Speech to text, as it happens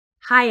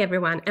Hi,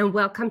 everyone, and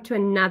welcome to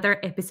another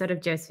episode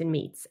of Josefine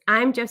Meets.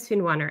 I'm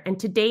Josefine Warner, and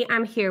today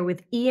I'm here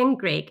with Ian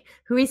Greig,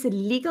 who is a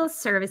legal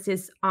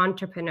services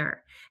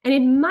entrepreneur. And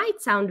it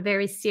might sound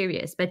very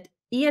serious, but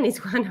Ian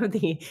is one of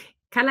the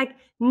kind of like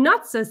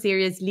not so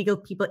serious legal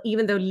people,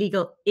 even though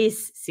legal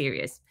is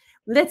serious.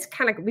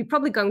 We're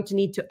probably going to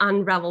need to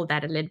unravel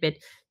that a little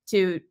bit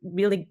to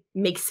really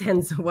make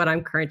sense of what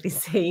I'm currently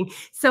saying.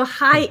 So,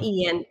 hi,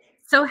 Ian.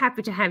 So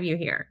happy to have you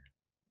here.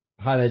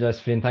 Hi there,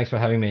 Josephine. Thanks for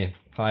having me.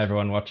 Hi,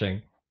 everyone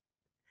watching.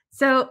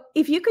 So,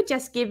 if you could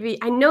just give me,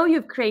 I know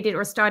you've created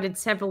or started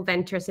several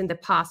ventures in the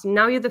past. And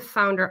now you're the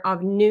founder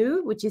of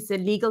New, which is a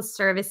legal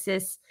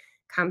services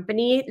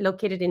company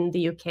located in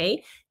the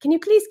UK. Can you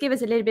please give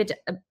us a little bit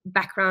of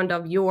background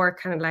of your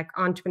kind of like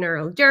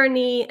entrepreneurial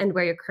journey and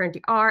where you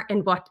currently are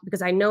and what,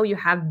 because I know you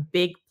have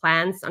big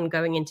plans on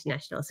going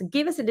international. So,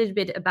 give us a little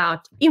bit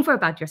about info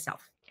about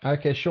yourself.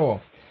 Okay,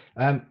 sure.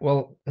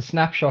 Well, a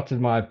snapshot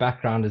of my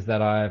background is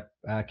that I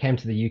came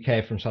to the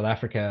UK from South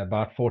Africa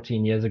about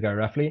 14 years ago,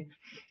 roughly.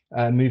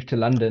 Moved to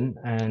London,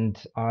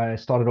 and I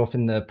started off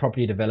in the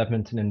property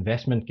development and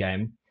investment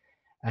game.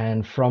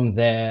 And from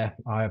there,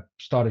 I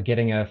started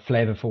getting a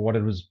flavor for what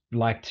it was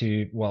like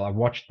I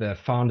watched the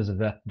founders of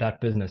that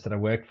business that I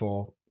worked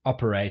for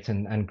operate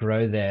and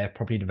grow their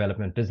property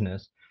development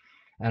business.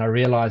 And I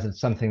realized it's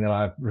something that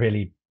I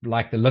really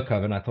like the look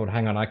of, and I thought,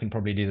 hang on, I can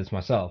probably do this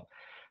myself.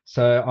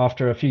 So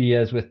after a few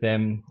years with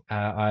them,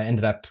 I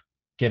ended up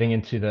getting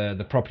into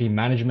the property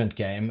management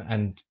game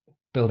and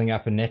building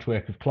up a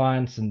network of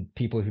clients and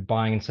people who are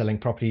buying and selling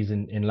properties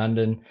in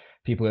London,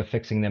 people who are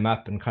fixing them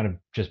up, and kind of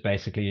just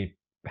basically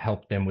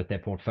help them with their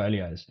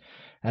portfolios.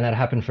 And that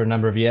happened for a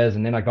number of years.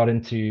 And then I got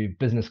into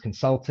business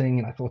consulting,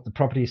 and I thought the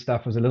property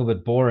stuff was a little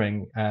bit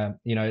boring.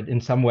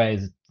 In some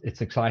ways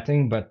it's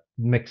exciting, but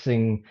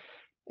mixing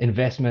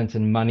investment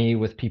and money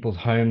with people's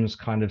homes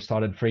kind of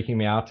started freaking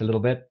me out a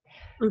little bit.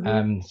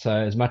 Mhm. So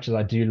as much as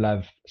I do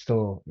love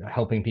still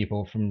helping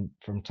people from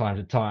time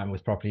to time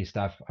with property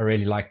stuff, I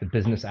really like the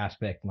business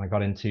aspect, and I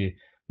got into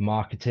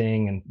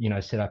marketing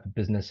and set up a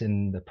business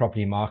in the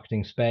property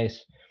marketing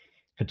space,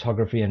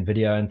 photography and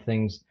video and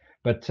things.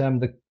 But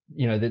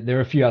there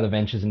are a few other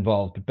ventures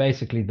involved, but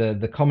basically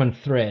the common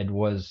thread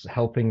was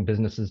helping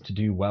businesses to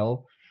do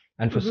well.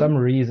 And for Mhm. some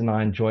reason,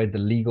 I enjoyed the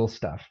legal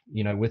stuff.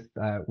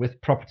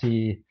 With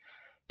property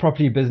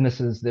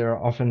businesses, there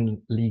are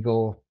often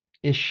legal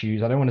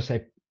issues. I don't want to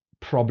say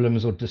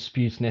problems or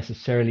disputes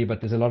necessarily,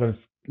 but there's a lot of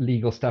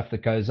legal stuff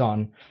that goes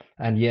on.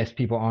 And yes,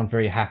 people aren't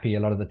very happy a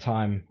lot of the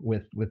time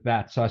with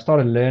that. So I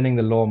started learning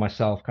the law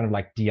myself, kind of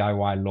like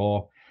DIY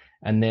law,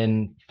 and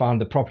then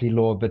found the property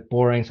law a bit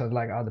boring. So I was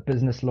like, oh, the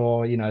business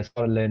law,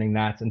 started learning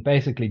that, and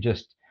basically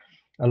just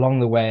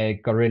along the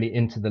way got really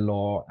into the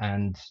law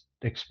and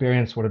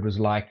experienced what it was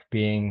like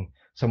being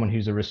someone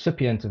who's a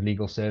recipient of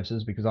legal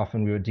services, because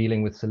often we were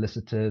dealing with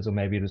solicitors, or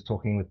maybe it was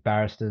talking with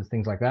barristers,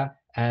 things like that.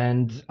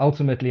 And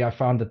ultimately, I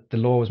found that the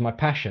law was my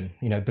passion,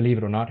 believe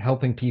it or not,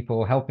 helping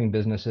people, helping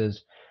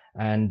businesses,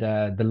 and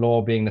the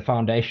law being the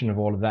foundation of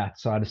all of that.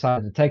 So I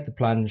decided to take the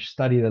plunge,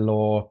 study the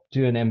law,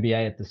 do an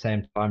MBA at the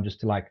same time, just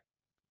to like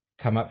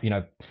come up,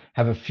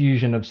 have a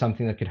fusion of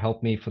something that could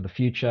help me for the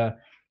future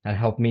and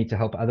help me to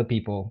help other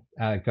people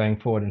going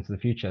forward into the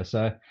future.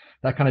 So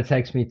that kind of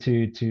takes me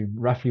to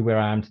roughly where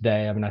I am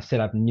today. I mean, I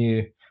set up New,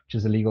 which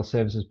is a legal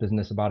services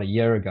business, about a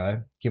year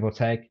ago, give or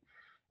take,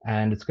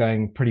 and it's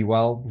going pretty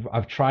well.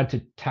 I've tried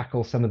to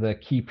tackle some of the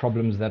key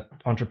problems that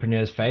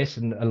entrepreneurs face,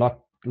 and a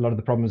lot of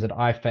the problems that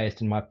I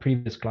faced and my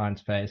previous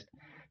clients faced,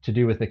 to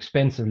do with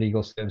expensive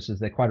legal services.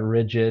 They're quite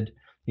rigid.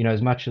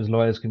 As much as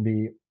lawyers can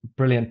be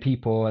brilliant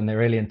people and they're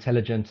really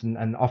intelligent,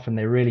 and often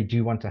they really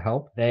do want to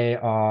help, they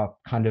are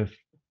kind of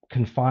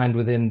confined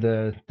within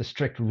the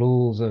strict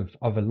rules of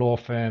a law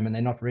firm, and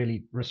they're not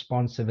really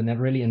responsive, and they're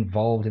really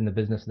involved in the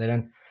business. They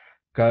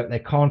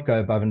can't go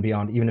above and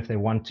beyond, even if they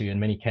want to, in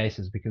many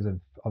cases, because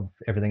of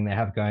everything they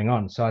have going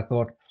on. So I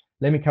thought,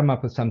 let me come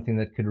up with something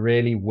that could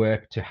really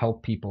work to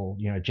help people,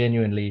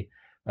 genuinely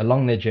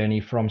along their journey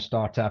from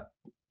startup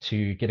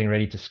to getting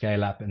ready to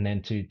scale up, and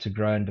then to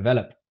grow and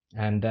develop.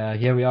 And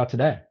here we are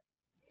today.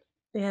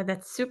 Yeah,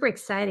 that's super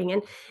exciting.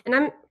 And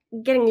I'm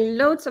getting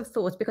loads of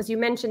thoughts because you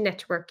mentioned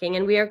networking,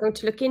 and we are going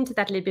to look into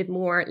that a little bit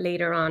more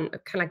later on,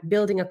 kind of like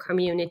building a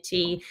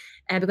community,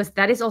 because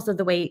that is also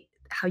the way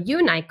how you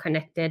and I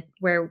connected,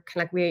 where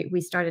kind of like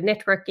we started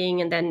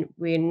networking, and then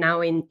we're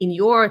now in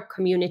your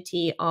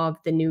community of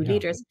the new Yeah.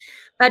 leaders.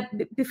 But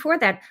before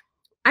that,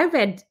 I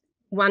read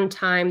one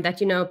time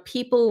that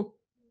people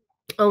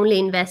only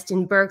invest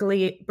in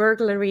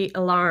burglary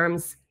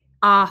alarms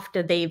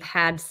after they've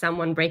had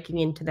someone breaking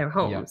into their Yeah.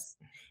 homes.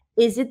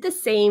 Is it the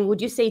same?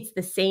 Would you say it's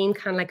the same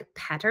kind of like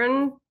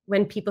pattern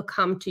when people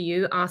come to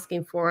you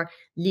asking for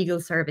legal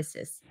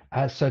services?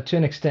 So to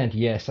an extent,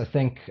 yes. I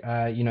think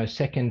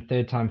second,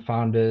 third time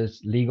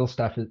founders, legal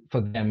stuff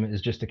for them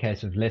is just a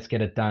case of let's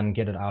get it done,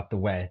 get it out the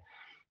way.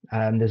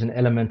 There's an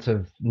element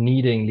of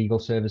needing legal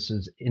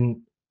services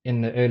in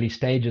the early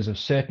stages of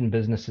certain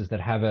businesses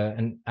that have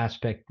an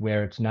aspect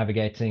where it's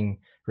navigating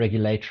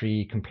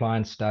regulatory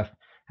compliance stuff,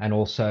 and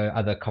also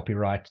other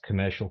copyright,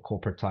 commercial,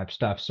 corporate type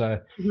stuff. So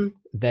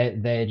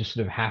they just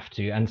sort of have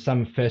to, and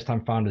some first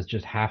time founders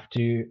just have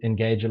to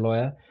engage a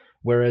lawyer.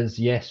 Whereas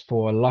yes,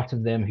 for a lot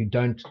of them who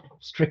don't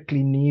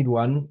strictly need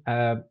one,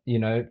 you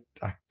know,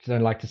 I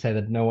don't like to say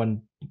that no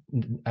one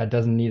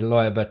doesn't need a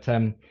lawyer, but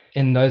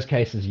in those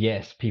cases,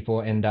 yes,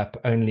 people end up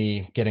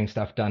only getting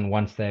stuff done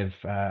once they've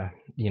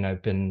you know,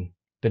 been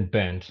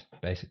burned,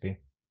 basically.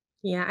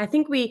 Yeah, I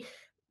think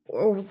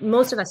or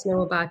most of us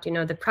know about, you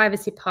know, the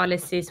privacy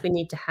policies we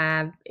need to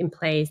have in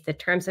place, the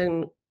terms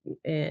and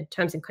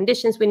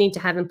conditions we need to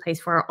have in place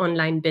for our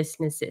online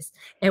businesses.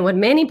 And what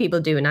many people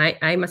do, and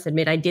I must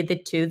admit, I did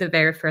it too the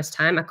very first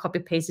time. I copy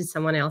pasted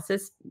someone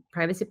else's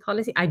privacy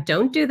policy. I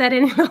don't do that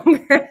any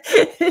longer,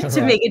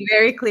 to make it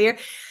very clear,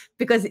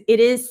 because it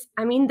is,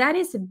 I mean, that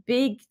is a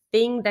big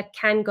thing that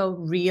can go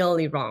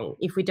really wrong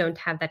if we don't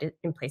have that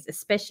in place,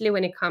 especially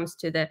when it comes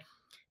to the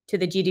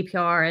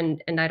GDPR,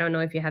 and I don't know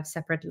if you have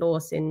separate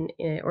laws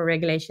or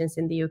regulations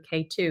in the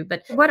UK too.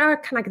 But what are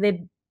kind of like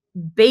the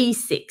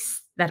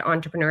basics that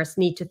entrepreneurs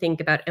need to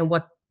think about, and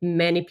what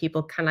many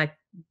people kind of like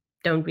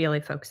don't really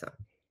focus on?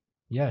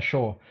 Yeah,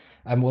 sure.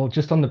 Well,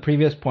 just on the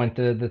previous point,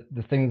 the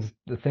thing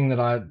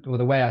that or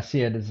the way I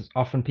see it is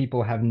often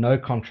people have no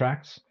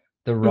contracts,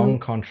 the wrong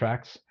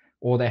contracts,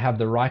 or they have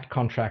the right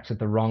contracts at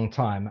the wrong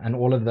time, and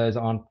all of those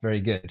aren't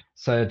very good.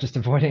 So just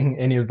avoiding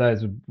any of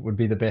those would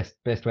be the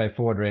best way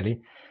forward,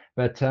 really.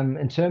 But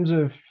in terms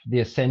of the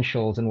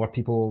essentials and what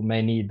people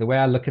may need, the way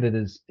I look at it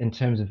is in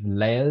terms of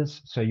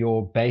layers. So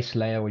your base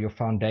layer or your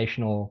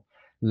foundational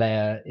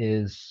layer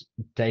is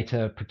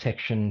data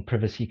protection,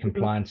 privacy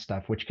compliance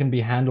stuff, which can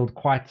be handled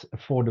quite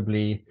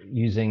affordably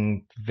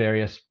using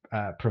various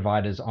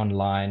providers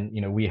online.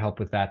 You know, we help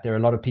with that. There are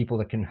a lot of people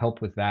that can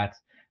help with that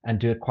and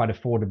do it quite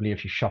affordably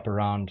if you shop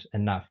around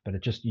enough. But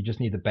you just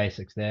need the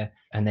basics there.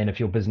 And then if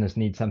your business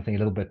needs something a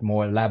little bit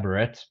more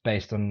elaborate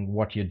based on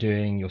what you're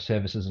doing, your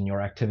services and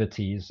your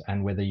activities,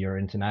 and whether you're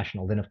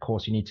international, then of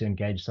course you need to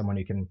engage someone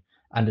who can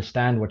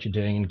understand what you're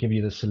doing and give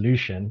you the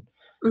solution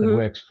that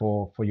works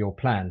for your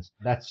plans.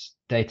 That's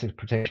data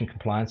protection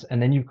compliance.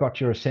 And then you've got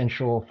your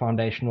essential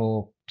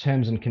foundational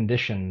terms and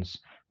conditions,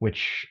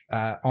 which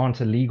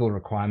aren't a legal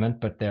requirement,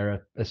 but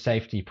they're a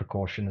safety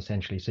precaution,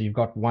 essentially. So you've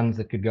got ones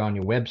that could go on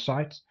your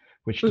website,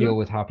 which deal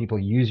with how people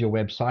use your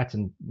website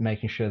and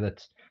making sure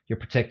that you're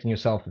protecting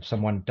yourself if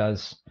someone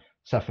does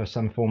suffer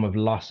some form of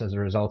loss as a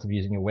result of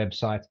using your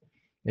website.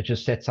 It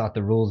just sets out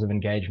the rules of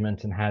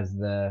engagement and has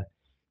the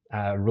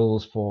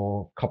rules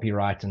for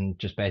copyright and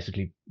just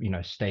basically, you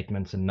know,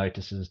 statements and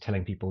notices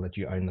telling people that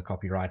you own the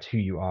copyright, who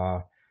you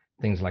are,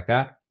 things like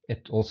that.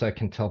 It also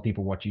can tell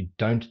people what you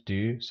don't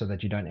do so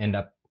that you don't end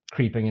up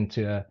creeping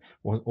into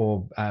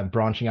or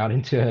branching out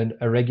into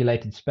a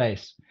regulated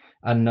space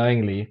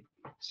unknowingly.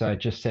 So it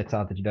just sets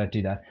out that you don't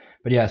do that.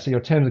 But yeah, so your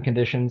terms and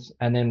conditions,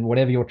 and then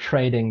whatever your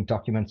trading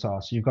documents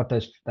are. So you've got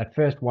that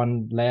first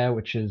one layer,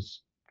 which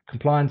is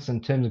compliance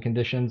and terms and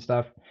conditions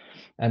stuff.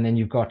 And then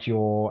you've got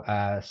your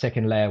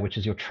second layer, which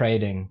is your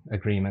trading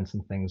agreements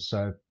and things.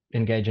 So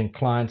engaging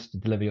clients to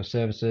deliver your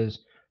services,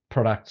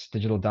 products,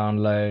 digital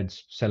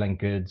downloads, selling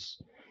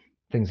goods,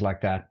 things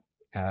like that.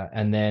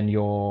 And then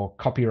your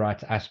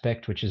copyright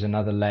aspect, which is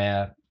another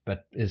layer,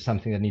 but is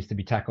something that needs to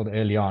be tackled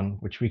early on,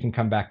 which we can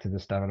come back to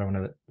this stuff. I don't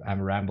want to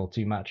ramble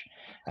too much.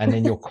 And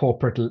then your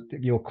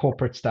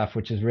corporate stuff,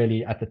 which is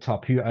really at the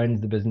top, who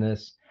owns the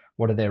business,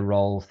 what are their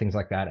roles, things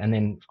like that. And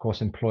then of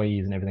course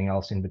employees and everything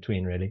else in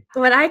between, really.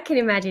 What I can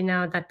imagine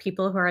now, that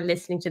people who are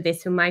listening to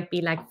this, who might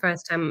be like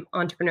first time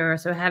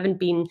entrepreneurs or haven't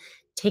been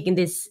taking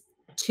this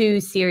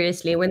too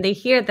seriously, when they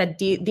hear that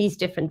these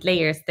different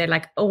layers, they're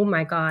like, oh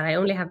my God, I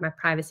only have my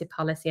privacy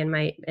policy and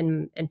my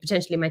and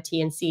potentially my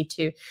T&C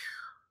too.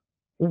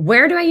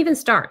 Where do I even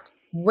start?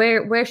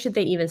 Where should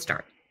they even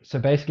start? So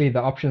basically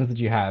the options that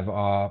you have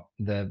are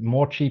the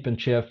more cheap and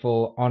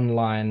cheerful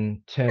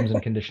online terms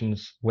and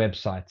conditions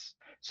websites.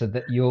 So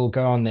that you'll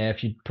go on there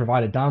if you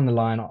provide a down the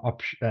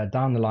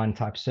line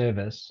type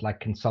service like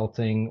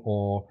consulting,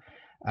 or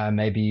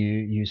maybe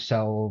you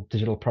sell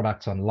digital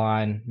products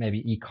online,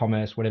 maybe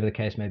e-commerce, whatever the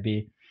case may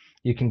be.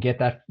 You can get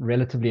that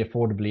relatively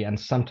affordably, and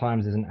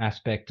sometimes there's an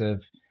aspect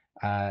of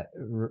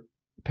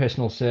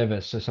personal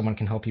service, so someone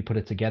can help you put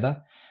it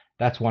together.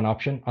 That's one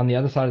option. On the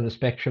other side of the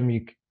spectrum,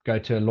 you go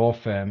to a law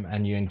firm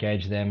and you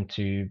engage them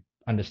to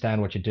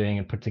understand what you're doing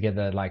and put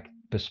together like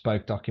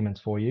bespoke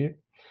documents for you.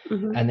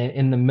 And then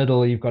in the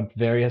middle, you've got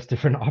various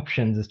different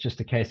options. It's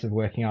just a case of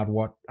working out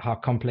how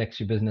complex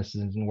your business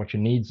is and what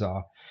your needs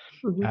are.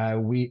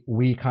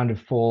 We kind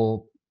of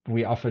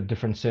we offer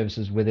different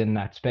services within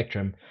that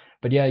spectrum.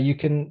 But yeah,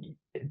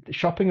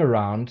 shopping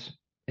around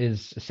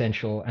is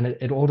essential, and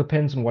it all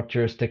depends on what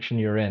jurisdiction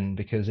you're in,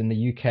 because in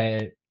the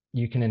UK,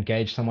 you can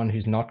engage someone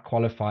who's not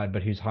qualified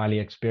but who's highly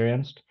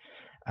experienced,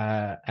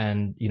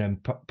 and you know,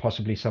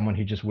 possibly someone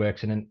who just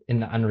works in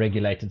the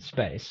unregulated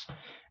space,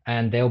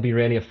 and they'll be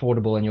really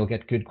affordable and you'll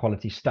get good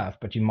quality stuff,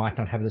 but you might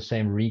not have the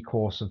same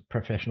recourse of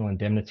professional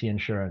indemnity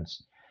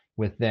insurance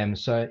with them.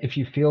 So if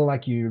you feel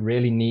like you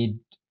really need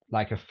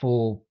like a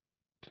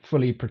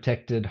fully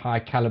protected high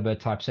caliber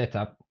type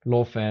setup,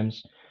 law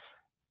firms,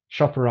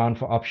 shop around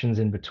for options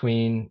in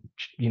between.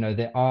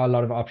 There are a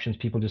lot of options,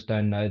 people just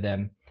don't know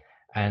them.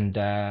 And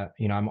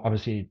I'm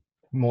obviously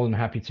more than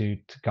happy to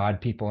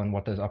guide people on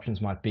what those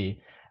options might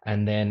be.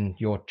 And then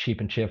your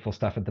cheap and cheerful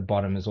stuff at the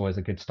bottom is always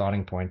a good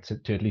starting point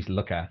to at least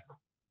look at.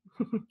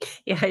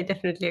 Yeah, I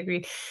definitely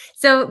agree.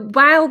 So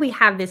while we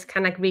have this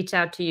kind of reach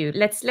out to you,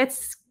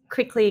 let's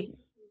quickly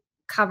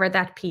cover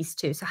that piece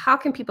too. So how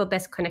can people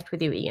best connect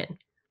with you, Ian?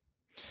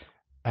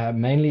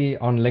 Mainly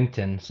on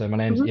LinkedIn. So my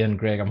name's Mhm. Ian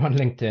Greig. I'm on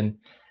LinkedIn,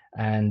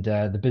 and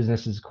the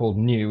business is called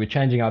New. We're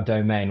changing our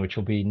domain, which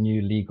will be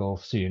New Legal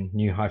soon,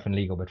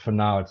 new-legal. But for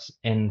now, it's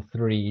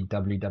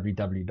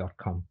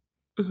n3www.com.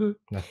 Mhm.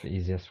 That's the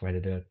easiest way to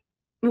do it.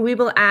 We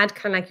will add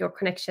kind of like your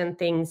connection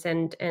things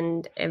and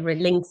every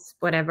links,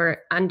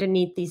 whatever,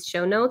 underneath these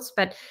show notes.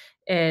 But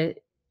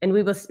and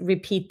we will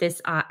repeat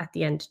this at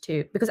the end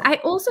too, because I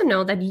also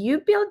know that you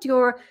build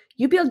your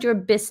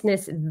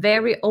business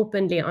very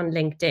openly on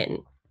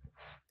LinkedIn,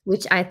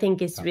 which I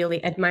think is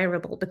really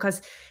admirable,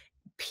 because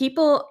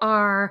people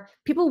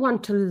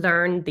want to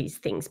learn these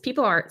things.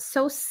 People are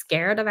so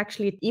scared of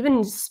actually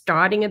even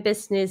starting a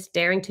business,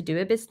 daring to do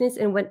a business.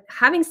 And when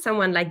having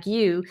someone like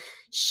you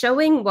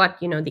showing what,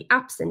 the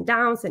ups and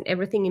downs and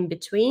everything in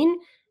between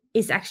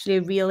is actually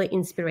really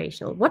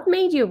inspirational. What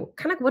made you,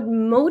 kind of what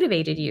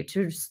motivated you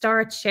to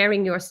start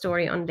sharing your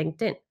story on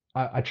LinkedIn?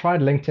 I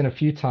tried LinkedIn a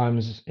few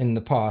times in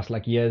the past,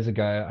 like years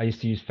ago. I used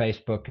to use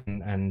Facebook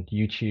and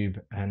YouTube,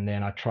 and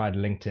then I tried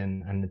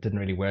LinkedIn, and it didn't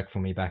really work for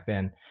me back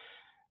then.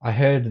 I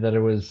heard that it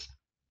was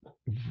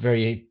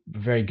very,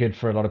 very good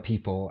for a lot of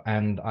people,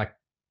 and I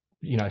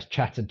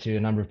chatted to a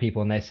number of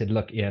people, and they said,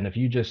 look, Ian, if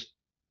you just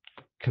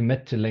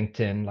commit to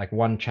LinkedIn, like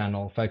one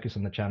channel, focus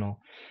on the channel,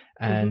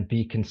 Hmm. and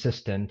be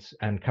consistent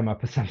and come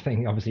up with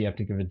something. Obviously, you have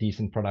to give a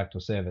decent product or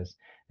service,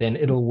 then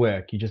it'll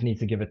work. You just need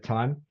to give it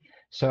time.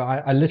 So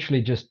I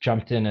literally just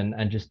jumped in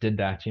and just did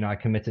that. I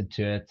committed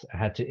to it. I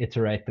had to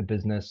iterate the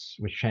business,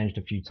 which changed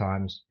a few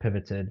times,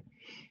 pivoted,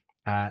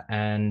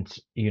 and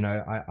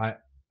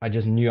I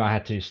just knew I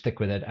had to stick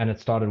with it, and it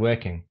started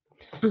working.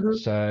 Hmm.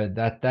 So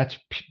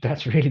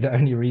that's really the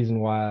only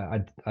reason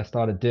why I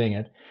started doing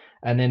it.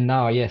 And then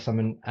now, yes, I'm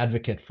an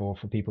advocate for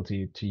people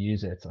to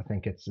use it. I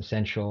think it's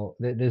essential.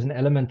 There's an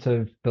element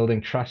of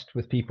building trust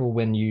with people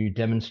when you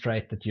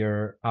demonstrate that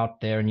you're out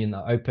there and you're in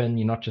the open.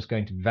 You're not just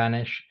going to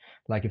vanish.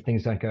 Like if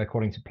things don't go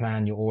according to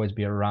plan, you'll always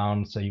be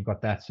around. So you've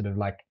got that sort of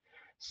like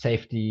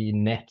safety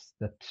net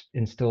that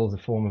instills a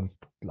form of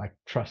like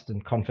trust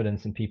and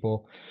confidence in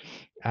people.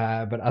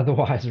 But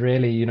otherwise,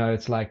 really,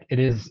 it's like it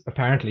is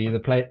apparently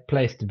the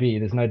place to be.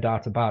 There's no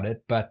doubt about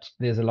it. But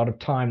there's a lot of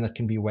time that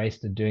can be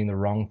wasted doing the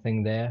wrong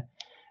thing there.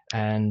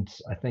 And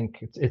I think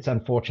it's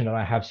unfortunate.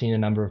 I have seen a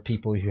number of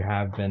people who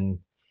have been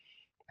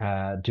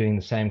doing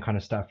the same kind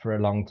of stuff for a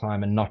long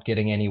time and not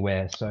getting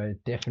anywhere. So it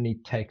definitely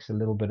takes a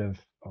little bit of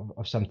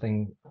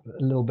something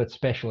a little bit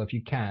special if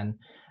you can.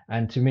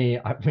 And to me,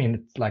 I mean,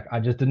 it's like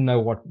I just didn't know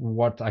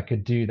what I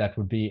could do that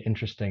would be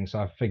interesting. So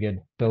I figured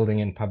building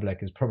in public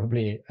is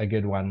probably a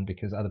good one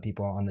because other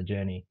people are on the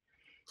journey.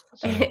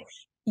 So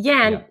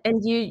Yeah, yeah.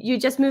 and you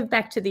just moved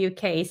back to the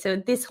UK. So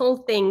this whole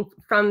thing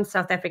from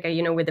South Africa,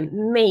 with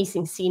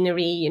amazing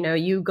scenery,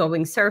 you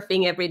going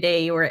surfing every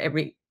day, or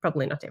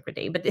probably not every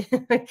day, but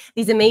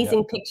these Yeah.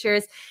 amazing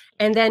pictures.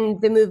 And then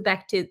the move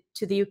back to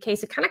the UK.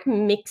 So kind of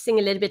mixing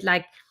a little bit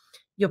like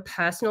your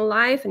personal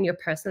life and your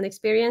personal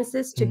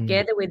experiences Mm,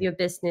 together with your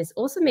business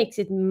also makes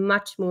it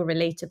much more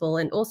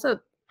relatable and also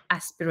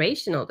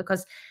aspirational,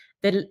 because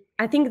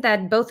I think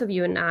that both of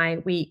you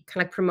and we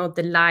kind of promote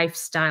the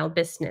lifestyle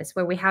business,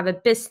 where we have a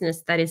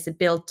business that is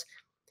built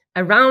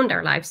around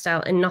our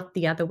lifestyle and not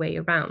the other way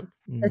around.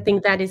 I mm,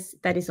 think that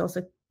is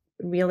also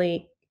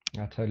really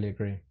I totally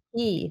agree.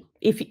 key,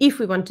 if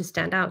we want to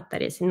stand out,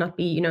 that is, and not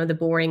be the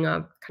boring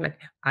of kind of,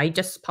 I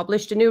just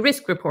published a new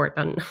risk report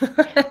on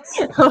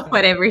or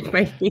whatever it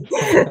might be.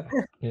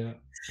 Yeah.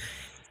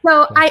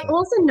 So I Classic.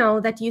 also know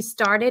that you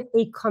started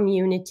a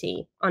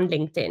community on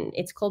LinkedIn.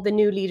 It's called the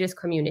New Leaders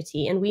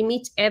Community, and we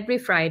meet every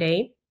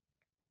Friday,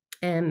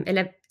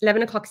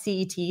 11 o'clock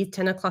CET,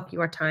 10 o'clock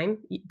your time,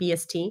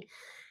 BST.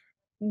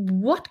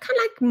 What kind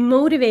of like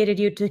motivated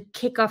you to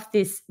kick off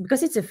this?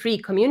 Because it's a free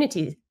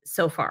community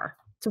so far.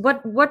 So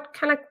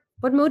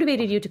what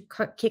motivated you to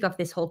kick off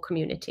this whole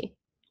community?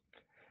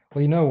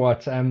 Well, you know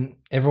what?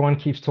 Everyone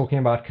keeps talking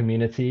about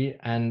community,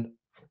 and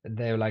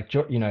they're like,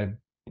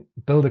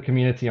 build a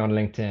community on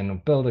LinkedIn or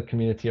build a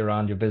community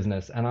around your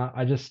business. And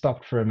I just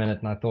stopped for a minute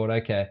and I thought,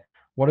 okay,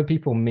 what do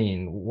people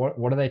mean?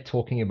 What are they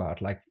talking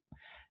about? Like,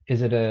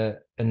 is it a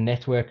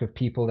network of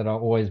people that are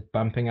always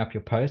bumping up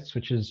your posts,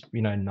 which is,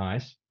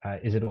 nice?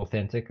 Is it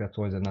authentic? That's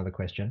always another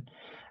question.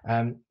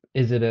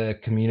 Is it a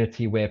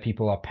community where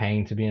people are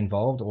paying to be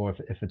involved, or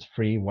if it's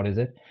free, what is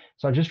it?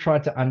 So I just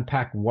tried to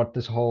unpack what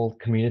this whole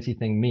community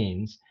thing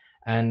means.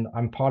 And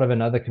I'm part of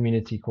another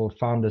community called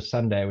Founders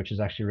Sunday, which is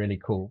actually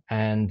really cool.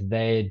 And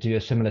they do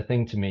a similar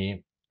thing to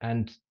me.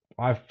 And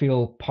I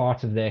feel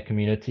part of their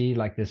community.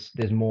 Like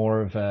there's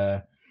more of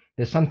a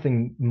there's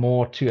something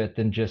more to it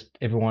than just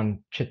everyone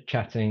chit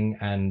chatting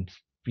and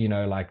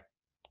like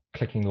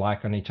clicking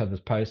like on each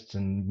other's posts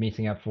and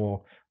meeting up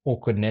for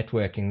awkward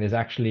networking. There's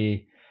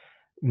actually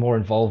more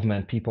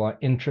involvement. People are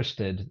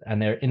interested,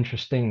 and they're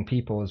interesting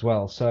people as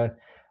well. So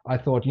I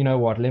thought, you know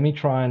what, let me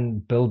try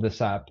and build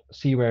this up,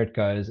 see where it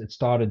goes. It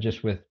started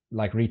just with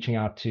like reaching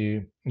out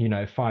to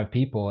 5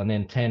 people, and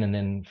then 10, and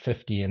then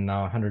 50, and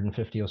now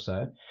 150 or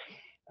so.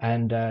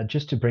 And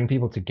just to bring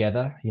people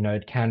together.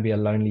 It can be a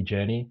lonely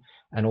journey,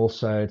 and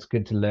also it's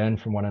good to learn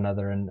from one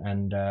another,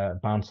 and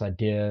bounce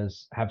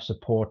ideas, have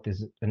support.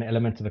 There's an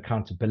element of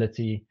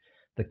accountability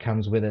that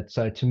comes with it.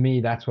 So to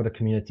me, that's what a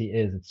community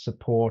is. It's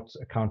support,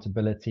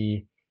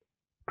 accountability,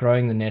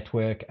 growing the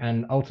network,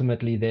 and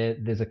ultimately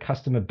there's a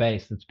customer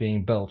base that's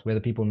being built, whether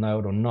people know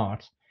it or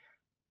not.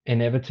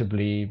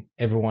 Inevitably,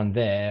 everyone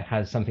there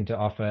has something to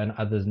offer, and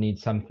others need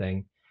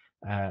something,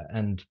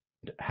 and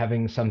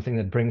having something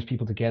that brings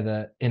people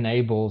together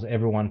enables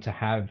everyone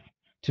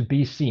to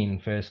be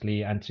seen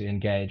firstly, and to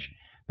engage,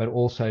 but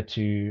also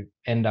to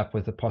end up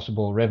with a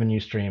possible revenue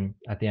stream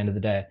at the end of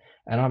the day.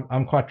 And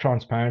I'm quite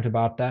transparent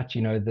about that.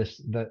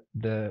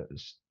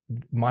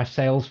 My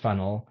sales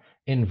funnel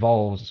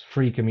involves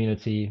free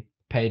community,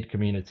 paid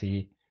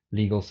community,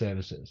 legal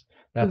services.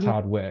 That's Mhm. how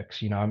it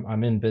works.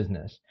 I'm in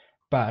business,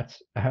 but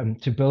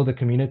to build a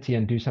community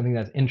and do something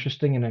that's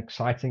interesting and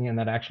exciting and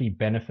that actually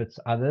benefits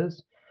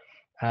others,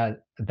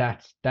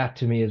 that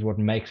to me is what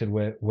makes it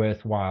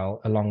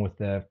worthwhile, along with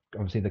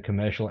obviously the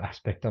commercial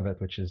aspect of it,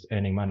 which is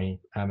earning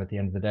money at the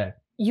end of the day.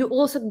 You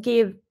also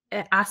give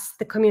us,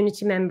 the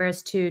community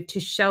members, to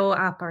show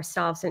up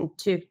ourselves, and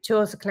to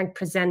also kind of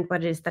present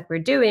what it is that we're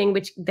doing,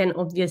 which then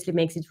obviously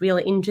makes it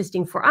really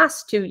interesting for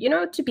us to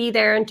to be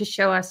there and to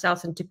show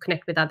ourselves and to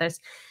connect with others.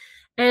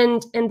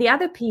 And the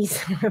other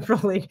piece, I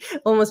probably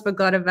almost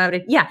forgot about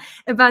it. Yeah,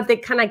 about the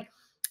kind of,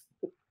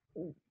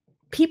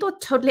 people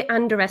totally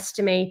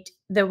underestimate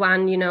the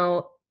one,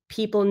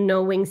 people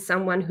knowing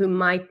someone who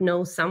might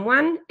know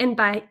someone. And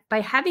by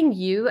having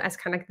you as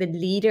kind of the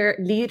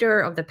leader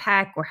of the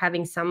pack, or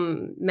having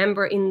some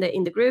member in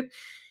the group,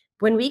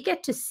 when we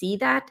get to see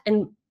that,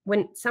 and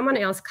when someone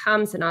else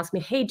comes and asks me,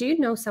 hey, do you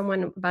know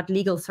someone about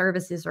legal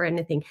services or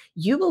anything,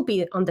 you will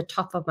be on the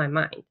top of my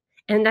mind.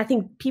 And I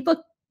think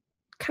people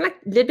kind of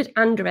a little bit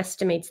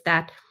underestimates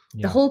that,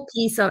 the Yeah. whole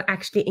piece of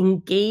actually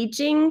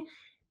engaging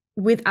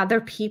with other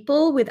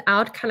people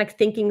without kind of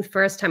thinking the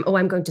first time, oh,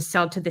 I'm going to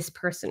sell to this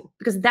person,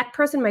 because that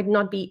person might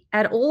not be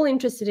at all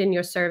interested in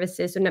your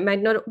services, and it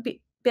might not be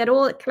at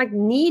all kind of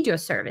need your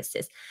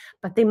services,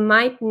 but they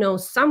might know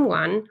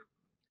someone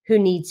who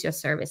needs your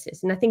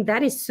services. And I think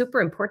that is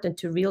super important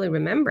to really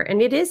remember.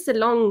 And it is a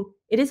long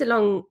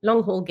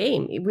haul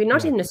game. We're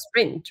not Yeah. in a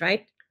sprint,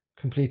 right?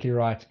 Completely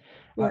right.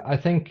 Yeah. I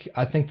think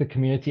the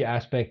community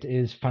aspect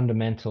is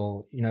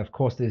fundamental. Of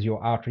course, there's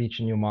your outreach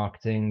and your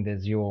marketing,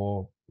 there's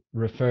your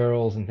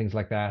referrals and things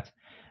like that,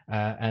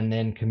 and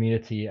then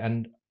community.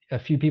 And a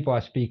few people I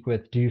speak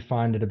with do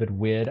find it a bit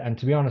weird. And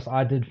to be honest,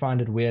 I did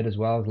find it weird as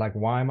well. It's like,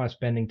 why am I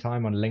spending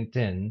time on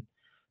LinkedIn?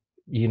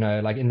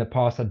 Like in the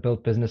past, I'd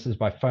built businesses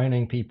by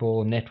phoning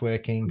people,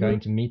 networking, Mhm. going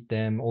to meet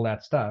them, all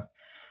that stuff.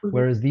 Mhm.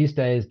 Whereas these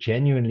days,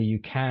 genuinely, you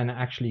can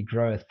actually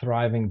grow a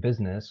thriving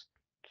business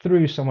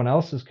through someone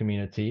else's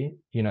community.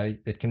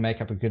 It can make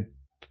up a good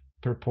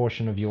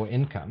proportion of your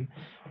income,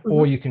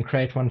 or Mhm. you can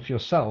create one for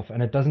yourself.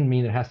 And it doesn't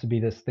mean it has to be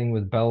this thing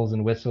with bells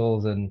and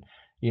whistles and,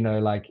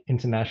 like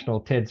international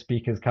TED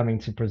speakers coming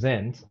to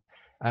present.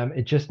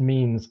 It just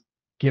means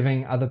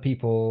giving other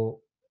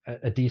people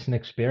a decent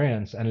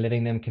experience and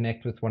letting them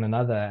connect with one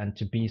another and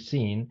to be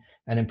seen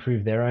and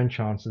improve their own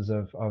chances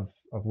of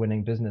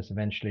winning business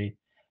eventually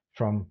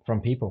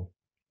from people,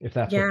 if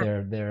that's what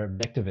Yeah, their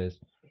objective is.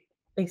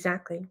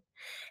 exactly.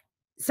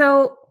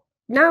 So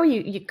now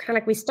you kind of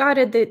like, we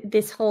started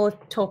this whole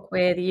talk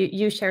with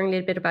you sharing a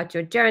little bit about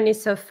your journey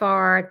so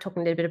far,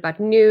 talking a little bit about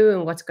new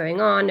and what's going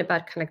on,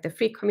 about kind of like the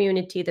free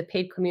community, the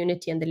paid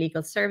community, and the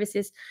legal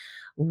services.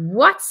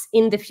 What's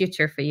in the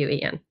future for you,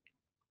 Ian?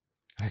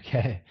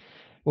 Okay.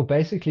 Well,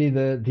 basically,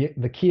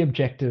 the key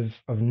objective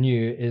of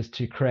New is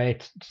to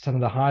create some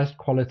of the highest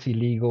quality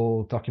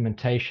legal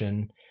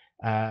documentation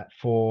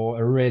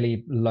for a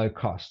really low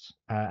cost,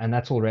 and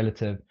that's all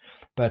relative.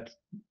 But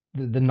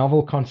the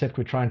novel concept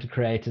we're trying to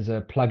create is a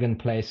plug and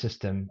play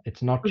system.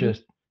 It's not Mhm.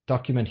 just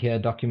document here,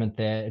 document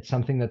there. It's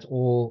something that's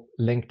all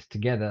linked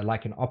together,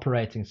 like an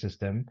operating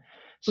system,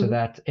 so Mhm.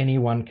 that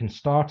anyone can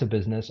start a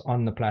business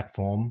on the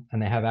platform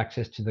and they have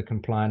access to the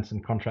compliance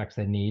and contracts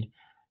they need.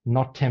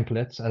 Not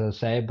templates, as I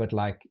say, but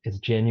like it's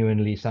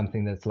genuinely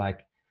something that's like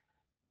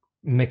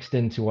mixed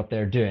into what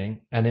they're doing,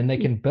 and then they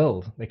can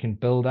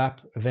build up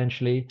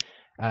eventually,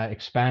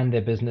 expand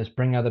their business,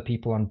 bring other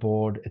people on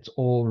board. It's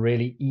all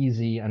really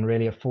easy and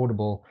really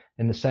affordable,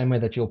 in the same way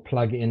that you'll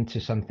plug into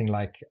something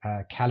like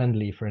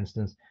Calendly, for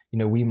instance.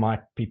 We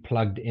might be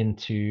plugged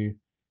into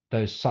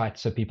those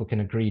sites so people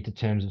can agree to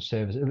terms of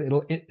service.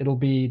 It'll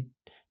be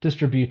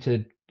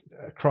distributed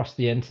across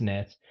the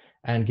internet,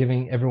 and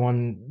giving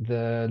everyone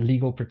the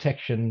legal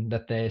protection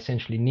that they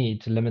essentially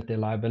need to limit their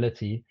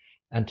liability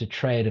and to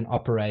trade and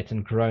operate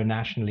and grow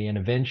nationally and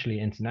eventually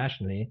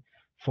internationally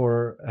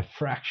for a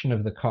fraction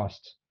of the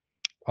cost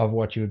of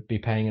what you would be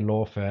paying a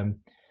law firm.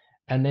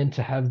 And then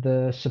to have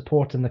the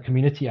support and the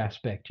community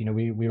aspect.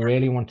 We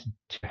really want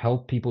to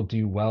help people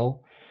do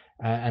well.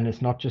 And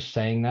it's not just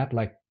saying that,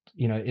 like,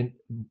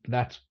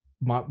 that's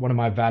one of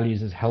my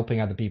values is helping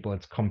other people.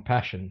 It's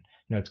compassion,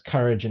 it's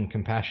courage and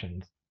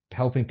compassion,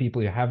 helping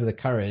people who have the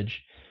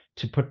courage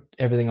to put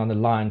everything on the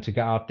line to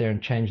go out there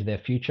and change their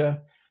future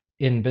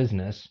in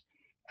business.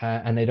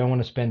 And they don't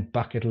want to spend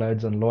bucket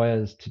loads on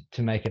lawyers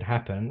to make it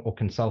happen, or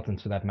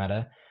consultants for that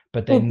matter,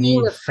 but they Or being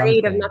need afraid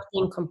of something. not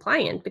being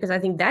compliant, because I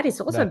think that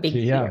is also a That too, big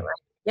fear, yeah. right?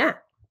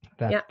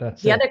 Yeah.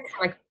 That's The it. other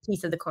kind of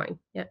piece of the coin.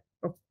 Yeah.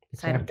 Or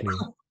side of the Exactly.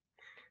 coin.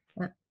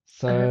 Yeah.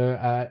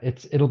 So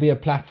it'll be a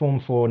platform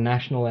for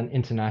national and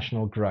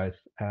international growth.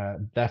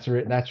 That's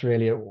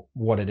really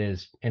what it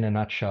is in a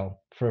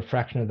nutshell, for a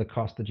fraction of the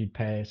cost that you'd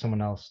pay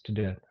someone else to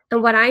do it.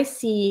 And what I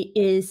see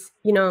is,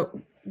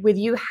 with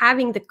you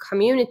having the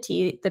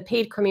community, the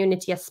paid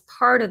community as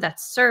part of that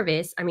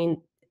service, I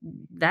mean,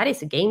 that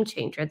is a game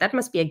changer. That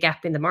must be a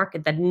gap in the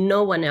market that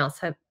no one else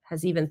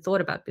has even thought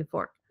about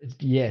before.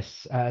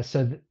 Yes.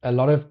 So a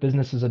lot of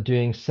businesses are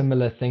doing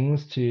similar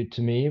things to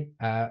me.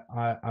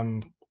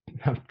 I'm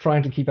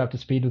trying to keep up to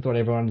speed with what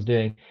everyone's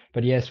doing,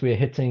 but yes, we're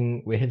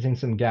hitting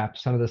some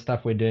gaps. Some of the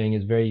stuff we're doing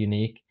is very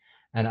unique,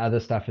 and other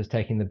stuff is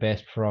taking the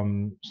best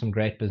from some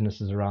great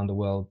businesses around the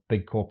world,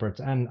 big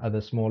corporates and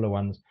other smaller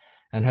ones.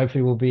 And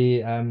hopefully we'll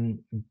be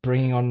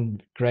bringing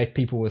on great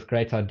people with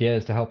great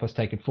ideas to help us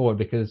take it forward,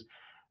 because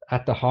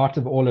at the heart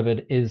of all of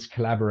it is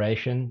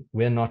collaboration.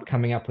 We're not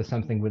coming up with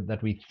something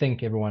that we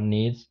think everyone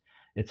needs.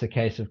 It's a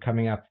case of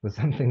coming up with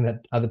something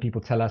that other people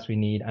tell us we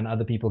need, and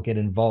other people get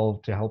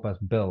involved to help us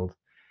build.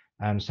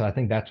 So I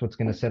think that's what's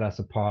going to set us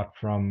apart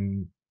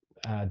from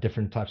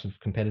different types of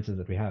competitors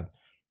that we have.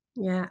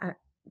 Yeah, I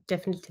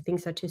definitely think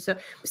so too. So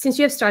since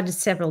you have started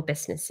several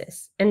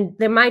businesses, and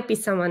there might be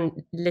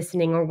someone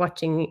listening or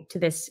watching to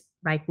this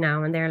right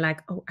now, and they're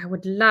like, oh, I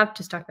would love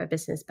to start my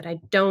business, but I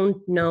don't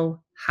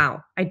know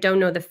how. I don't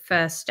know the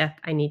first step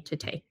I need to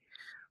take.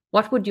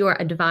 What would your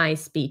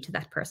advice be to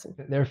that person?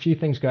 There are a few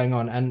things going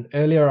on, and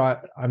earlier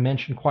I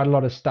mentioned quite a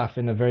lot of stuff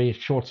in a very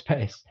short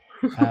space,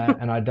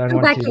 and I don't Go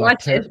want back to and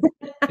watch it.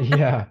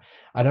 yeah,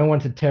 I don't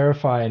want to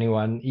terrify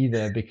anyone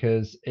either,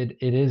 because it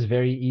is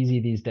very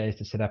easy these days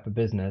to set up a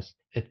business.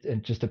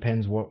 It just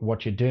depends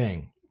what you're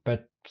doing.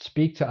 But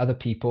speak to other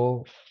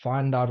people,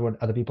 find out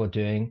what other people are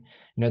doing.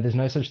 There's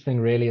no such thing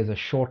really as a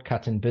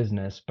shortcut in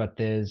business, but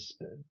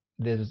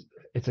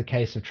it's a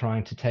case of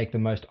trying to take the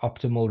most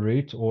optimal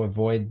route, or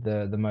avoid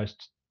the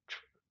most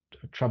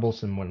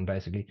troublesome one,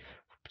 basically.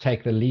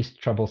 Take the least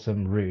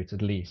troublesome route,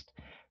 at least,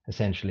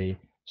 essentially.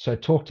 So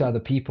talk to other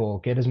people,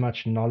 get as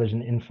much knowledge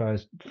and info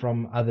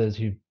from others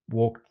who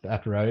walked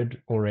that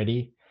road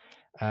already.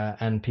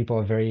 And people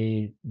are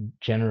very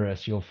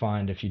generous, you'll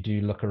find, if you do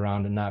look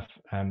around enough,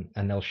 and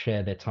they'll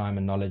share their time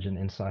and knowledge and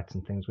insights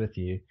and things with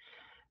you.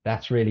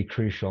 That's really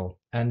crucial.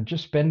 And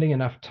just spending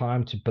enough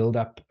time to build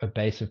up a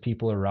base of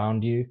people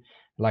around you.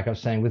 Like I was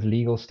saying, with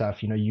legal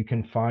stuff, you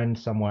can find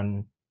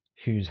someone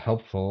who's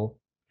helpful,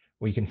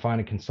 or you can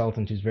find a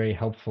consultant who's very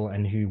helpful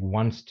and who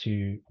wants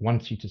you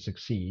to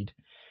succeed,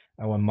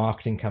 or a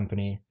marketing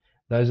company.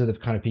 Those are the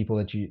kind of people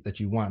that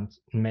you want.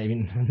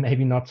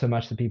 Maybe not so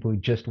much the people who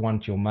just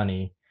want your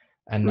money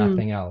and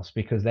nothing else,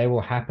 because they will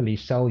happily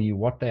sell you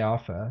what they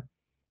offer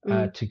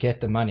to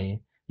get the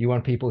money. You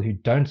want people who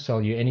don't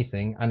sell you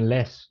anything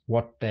unless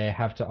what they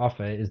have to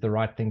offer is the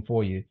right thing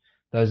for you.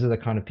 Those are the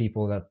kind of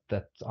people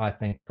that I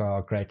think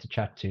are great to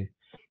chat to,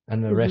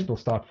 and the rest will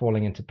start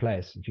falling into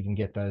place if you can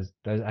get those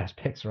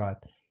aspects right.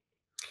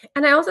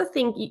 And I also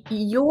think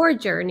your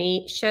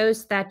journey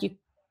shows that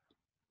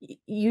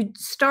you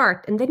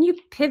start and then you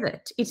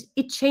pivot.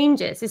 It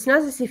changes. It's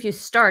not as if you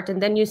start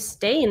and then you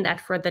stay in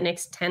that for the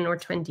next 10 or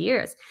 20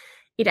 years.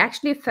 It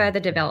actually further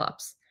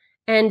develops.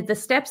 And the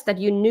steps that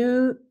you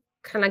knew,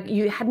 kind of,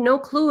 you had no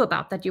clue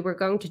about that you were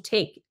going to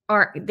take,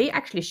 they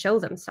actually show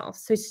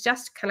themselves. So it's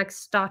just kind of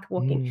start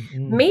walking.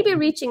 Maybe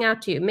reaching out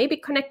to you, maybe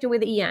connecting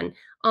with Ian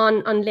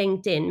on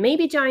LinkedIn,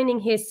 maybe joining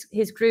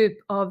his group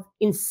of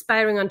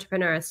inspiring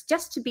entrepreneurs,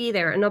 just to be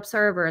there, an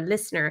observer, a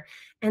listener,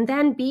 and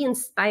then be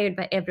inspired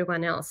by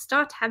everyone else.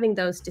 Start having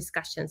those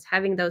discussions,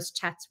 having those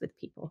chats with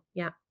people.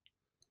 Yeah.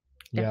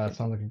 Yeah, it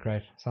sounds like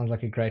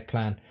a great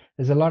plan.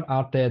 There's a lot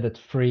out there that's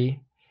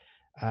free.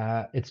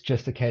 It's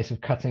just a case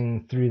of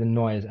cutting through the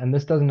noise. And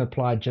this doesn't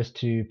apply just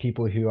to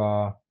people who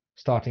are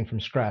starting from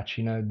scratch.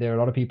 There are a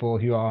lot of people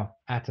who are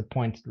at a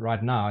point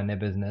right now in their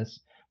business,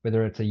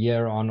 whether it's a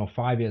year on or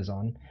 5 years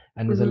on,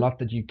 and there's a lot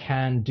that you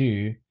can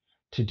do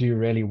to do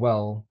really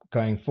well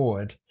going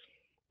forward.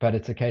 But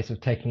it's a case of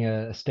taking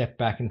a step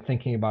back and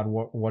thinking about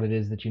what it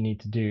is that you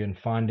need to do, and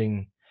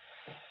finding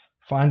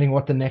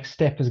what the next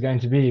step is going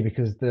to be,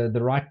 because the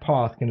right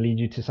path can lead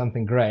you to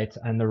something great,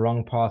 and the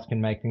wrong path can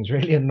make things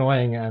really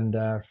annoying and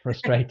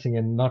frustrating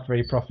and not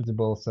very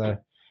profitable. So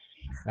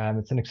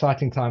it's an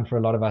exciting time for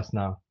a lot of us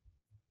now.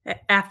 It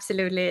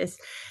absolutely is.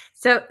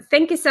 So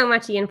thank you so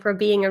much, Ian, for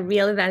being a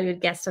real valued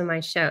guest on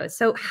my show.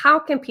 So how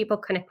can people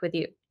connect with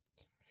you?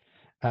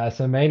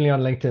 So mainly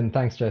on LinkedIn.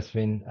 Thanks,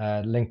 Josephine.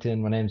 LinkedIn,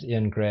 my name's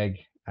Ian Greig.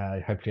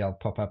 Hopefully I'll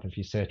pop up if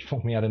you search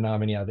for me. I don't know how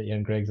many other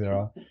Ian Greigs there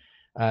are.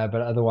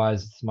 But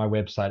otherwise, it's my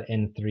website,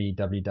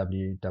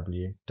 n3www.com.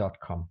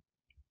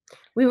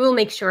 We will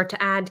make sure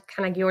to add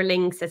kind of your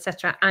links,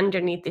 etc.,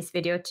 underneath this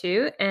video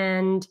too.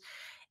 And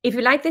if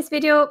you like this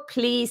video,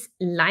 please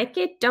like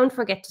it. Don't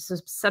forget to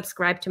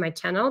subscribe to my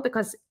channel,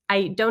 because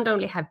I don't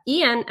only have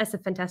Ian as a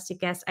fantastic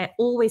guest, I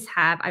always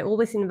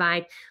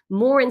invite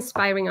more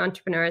inspiring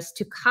entrepreneurs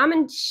to come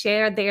and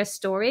share their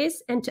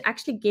stories and to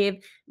actually give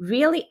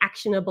really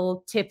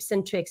actionable tips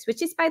and tricks,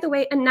 which is, by the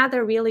way,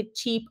 another really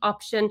cheap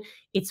option.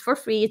 It's for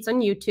free. It's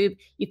on YouTube.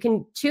 You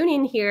can tune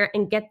in here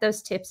and get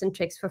those tips and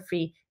tricks for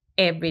free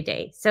every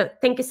day. So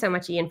thank you so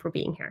much, Ian, for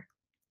being here.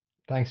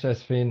 Thanks,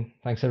 Josephine.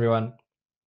 Thanks, everyone.